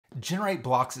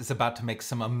GenerateBlocks is about to make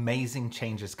some amazing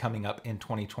changes coming up in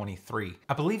 2023.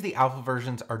 I believe the alpha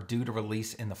versions are due to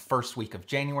release in the first week of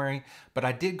January, but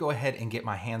I did go ahead and get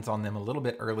my hands on them a little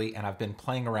bit early, and I've been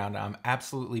playing around and I'm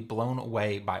absolutely blown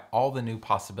away by all the new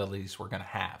possibilities we're going to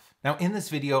have. Now in this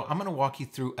video, I'm going to walk you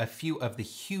through a few of the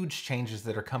huge changes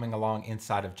that are coming along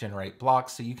inside of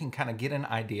GenerateBlocks so you can kind of get an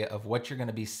idea of what you're going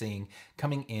to be seeing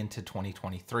coming into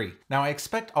 2023. Now I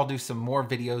expect I'll do some more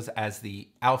videos as the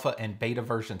alpha and beta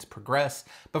versions progress,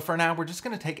 but for now we're just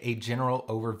going to take a general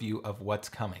overview of what's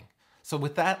coming. So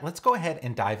with that, let's go ahead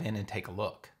and dive in and take a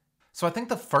look. So I think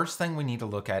the first thing we need to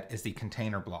look at is the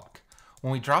container block.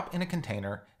 When we drop in a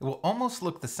container, it will almost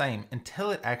look the same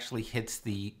until it actually hits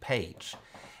the page.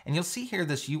 And you'll see here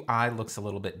this UI looks a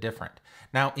little bit different.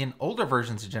 Now in older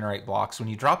versions of GenerateBlocks, when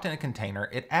you dropped in a container,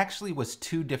 it actually was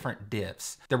two different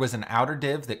divs. There was an outer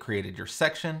div that created your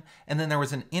section, and then there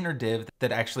was an inner div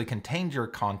that actually contained your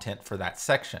content for that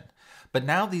section. But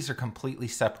now these are completely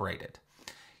separated.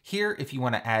 Here, if you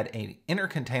want to add an inner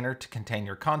container to contain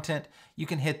your content, you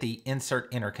can hit the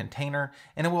Insert Inner Container,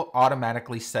 and it will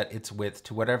automatically set its width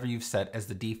to whatever you've set as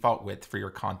the default width for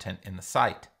your content in the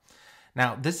site.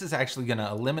 Now, this is actually going to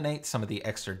eliminate some of the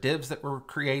extra divs that were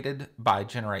created by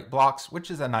GenerateBlocks,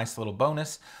 which is a nice little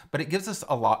bonus, but it gives us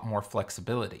a lot more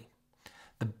flexibility.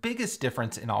 The biggest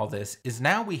difference in all this is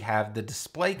now we have the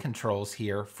display controls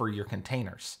here for your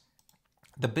containers.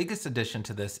 The biggest addition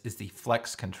to this is the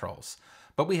flex controls,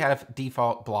 but we have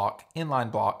default block,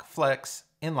 flex,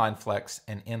 inline flex,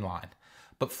 and inline.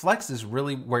 But flex is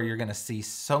really where you're going to see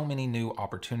so many new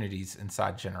opportunities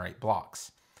inside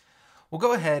GenerateBlocks. We'll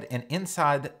go ahead and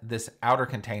inside this outer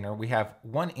container, we have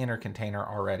one inner container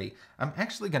already. I'm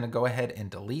actually going to go ahead and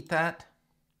delete that,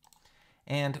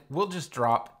 and we'll just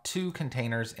drop two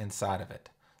containers inside of it.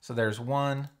 So there's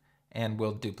one, and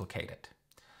we'll duplicate it.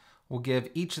 We'll give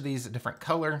each of these a different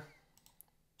color.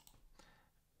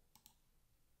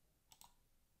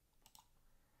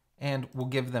 And we'll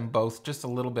give them both just a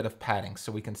little bit of padding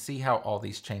so we can see how all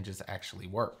these changes actually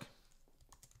work.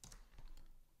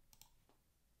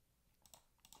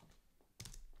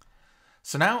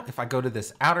 So now if I go to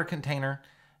this outer container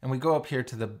and we go up here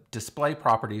to the display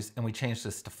properties and we change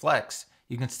this to flex,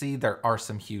 you can see there are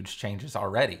some huge changes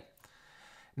already.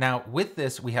 Now with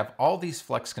this, we have all these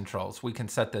flex controls. We can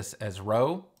set this as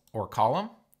row or column.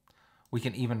 We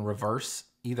can even reverse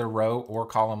either row or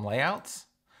column layouts.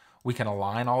 We can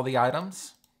align all the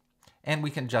items, and we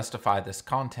can justify this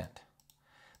content.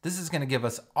 This is going to give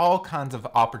us all kinds of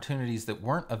opportunities that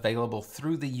weren't available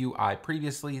through the UI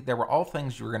previously. They were all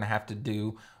things you were going to have to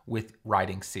do with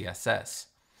writing CSS.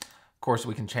 Of course,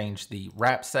 we can change the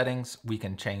wrap settings, we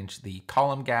can change the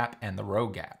column gap and the row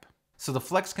gap. So the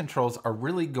flex controls are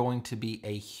really going to be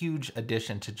a huge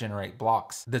addition to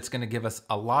GenerateBlocks that's going to give us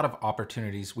a lot of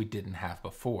opportunities we didn't have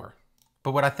before.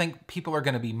 But what I think people are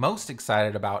going to be most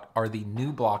excited about are the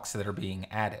new blocks that are being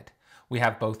added. We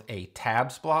have both a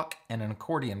tabs block and an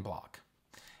accordion block.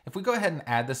 If we go ahead and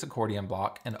add this accordion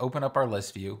block and open up our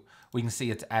list view, we can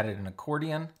see it's added an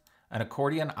accordion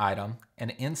item,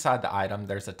 and inside the item,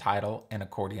 there's a title and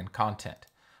accordion content.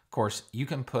 Of course, you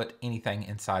can put anything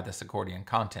inside this accordion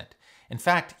content. In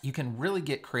fact, you can really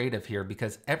get creative here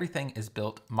because everything is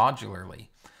built modularly.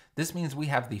 This means we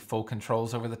have the full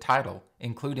controls over the title,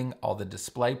 including all the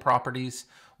display properties.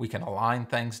 We can align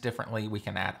things differently. We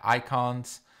can add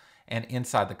icons. And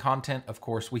inside the content, of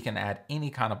course, we can add any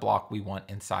kind of block we want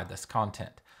inside this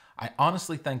content. I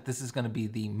honestly think this is going to be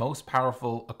the most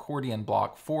powerful accordion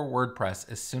block for WordPress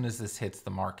as soon as this hits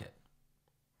the market.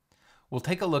 We'll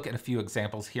take a look at a few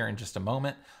examples here in just a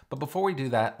moment, but before we do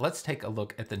that, let's take a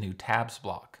look at the new tabs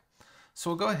block. So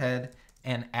we'll go ahead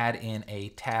and add in a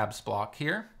tabs block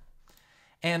here.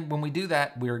 And when we do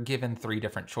that, we're given three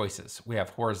different choices. We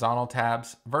have horizontal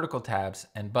tabs, vertical tabs,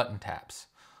 and button tabs.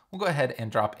 We'll go ahead and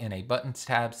drop in a buttons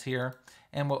tabs here,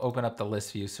 and we'll open up the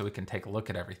list view so we can take a look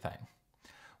at everything.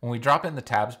 When we drop in the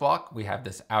tabs block, we have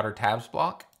this outer tabs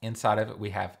block. Inside of it, we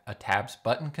have a tabs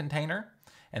button container,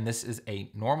 and this is a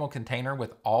normal container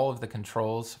with all of the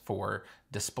controls for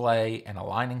display and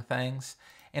aligning things.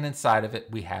 And inside of it,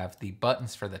 we have the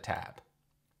buttons for the tab.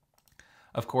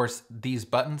 Of course, these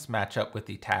buttons match up with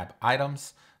the tab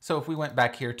items. So if we went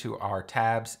back here to our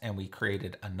tabs and we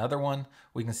created another one,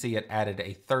 we can see it added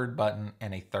a third button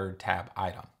and a third tab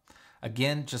item.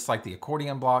 Again, just like the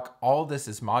accordion block, all this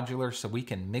is modular so we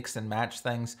can mix and match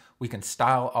things. We can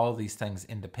style all these things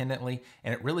independently,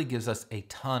 and it really gives us a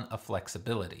ton of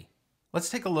flexibility. Let's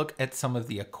take a look at some of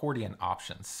the accordion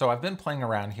options. So I've been playing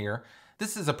around here.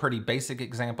 This is a pretty basic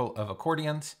example of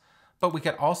accordions, But we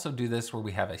could also do this where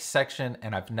we have a section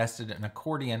and I've nested an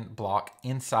accordion block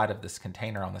inside of this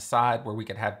container on the side where we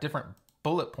could have different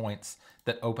bullet points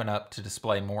that open up to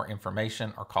display more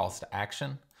information or calls to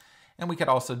action. And we could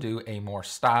also do a more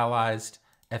stylized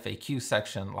FAQ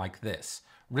section like this.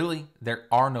 Really, there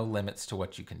are no limits to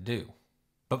what you can do.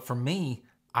 But for me,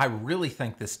 I really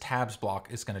think this tabs block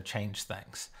is going to change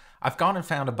things. I've gone and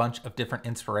found a bunch of different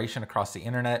inspiration across the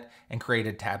internet and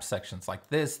created tab sections like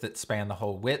this that span the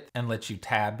whole width and let you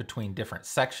tab between different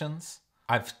sections.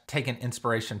 I've taken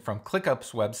inspiration from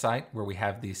ClickUp's website where we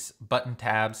have these button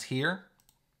tabs here.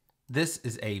 This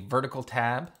is a vertical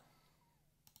tab.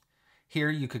 Here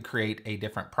you could create a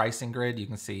different pricing grid. You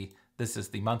can see this is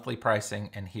the monthly pricing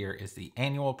and here is the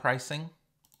annual pricing.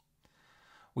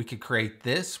 We could create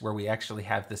this where we actually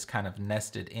have this kind of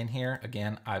nested in here.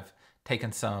 Again, I've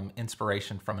taken some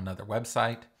inspiration from another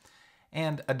website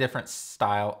and a different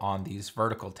style on these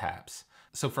vertical tabs.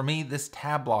 So for me, this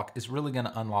tab block is really going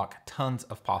to unlock tons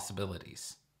of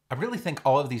possibilities. I really think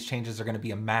all of these changes are going to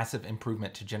be a massive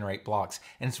improvement to GenerateBlocks,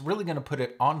 and it's really going to put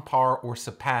it on par or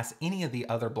surpass any of the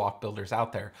other block builders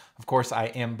out there. Of course, I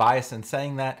am biased in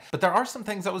saying that, but there are some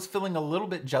things I was feeling a little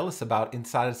bit jealous about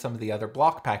inside of some of the other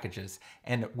block packages.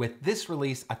 And with this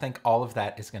release, I think all of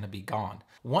that is going to be gone.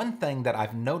 One thing that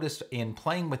I've noticed in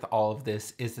playing with all of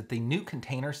this is that the new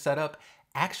container setup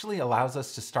actually allows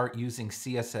us to start using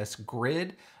CSS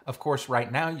grid. Of course,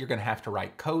 right now you're going to have to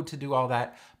write code to do all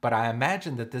that, but I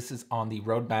imagine that this is on the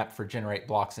roadmap for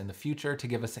GenerateBlocks in the future to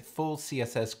give us a full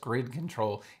CSS grid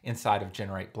control inside of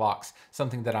GenerateBlocks,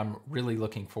 something that I'm really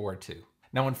looking forward to.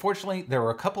 Now, unfortunately, there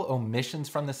were a couple omissions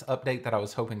from this update that I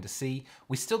was hoping to see.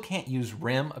 We still can't use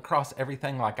rim across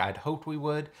everything like I'd hoped we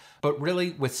would, but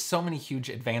really with so many huge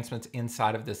advancements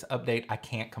inside of this update, I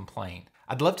can't complain.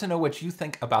 I'd love to know what you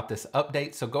think about this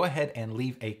update, so go ahead and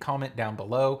leave a comment down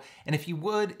below. And if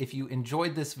you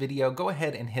enjoyed this video, go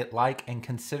ahead and hit like and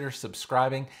consider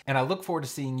subscribing. And I look forward to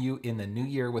seeing you in the new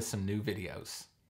year with some new videos.